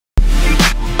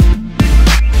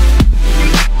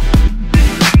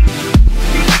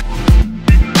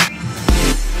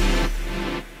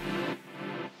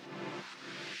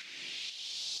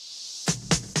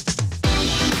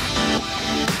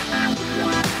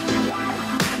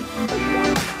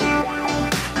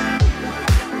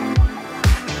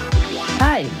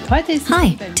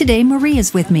Hi, today Marie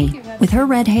is with me. With her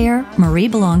red hair, Marie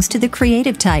belongs to the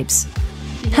creative types.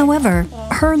 However,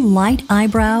 her light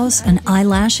eyebrows and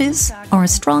eyelashes are a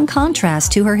strong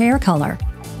contrast to her hair color.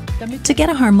 To get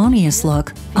a harmonious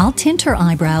look, I'll tint her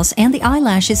eyebrows and the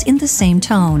eyelashes in the same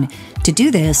tone. To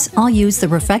do this, I'll use the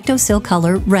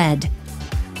RefectoCil Red.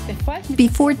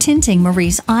 Before tinting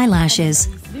Marie's eyelashes,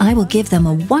 I will give them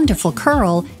a wonderful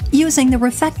curl using the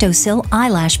RefectoCil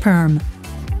Eyelash Perm.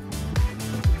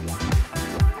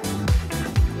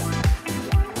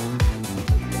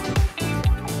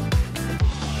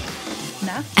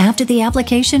 After the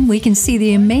application, we can see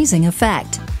the amazing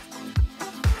effect.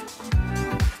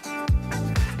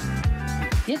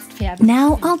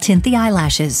 Now I'll tint the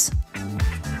eyelashes.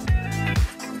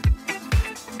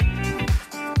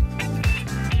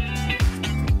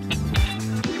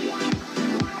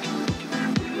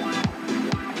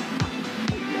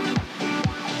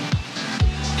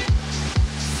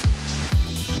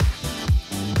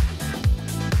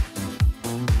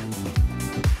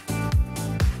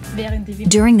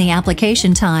 During the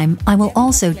application time, I will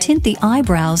also tint the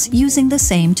eyebrows using the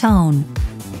same tone.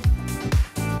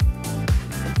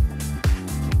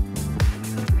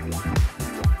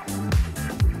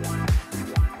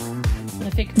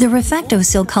 The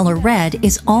RefectoCil Red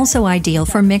is also ideal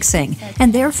for mixing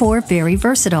and therefore very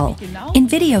versatile. In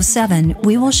video 7,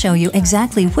 we will show you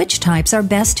exactly which types are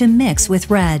best to mix with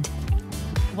red.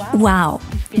 Wow!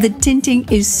 The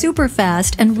tinting is super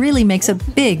fast and really makes a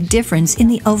big difference in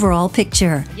the overall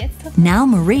picture. Now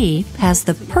Marie has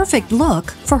the perfect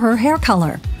look for her hair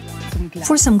color.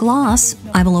 For some gloss,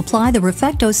 I will apply the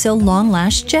RefectoCil Long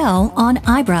Lash Gel on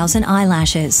eyebrows and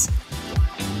eyelashes.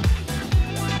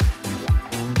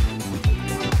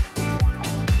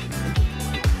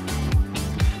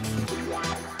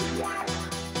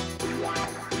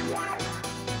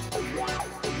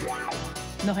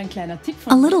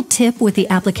 A little tip with the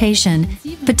application,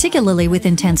 particularly with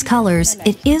intense colors,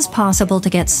 it is possible to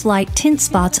get slight tint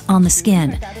spots on the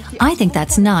skin. I think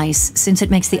that's nice since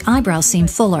it makes the eyebrows seem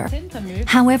fuller.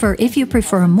 However, if you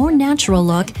prefer a more natural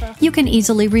look, you can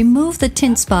easily remove the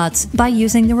tint spots by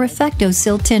using the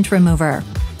RefectoCil Tint Remover.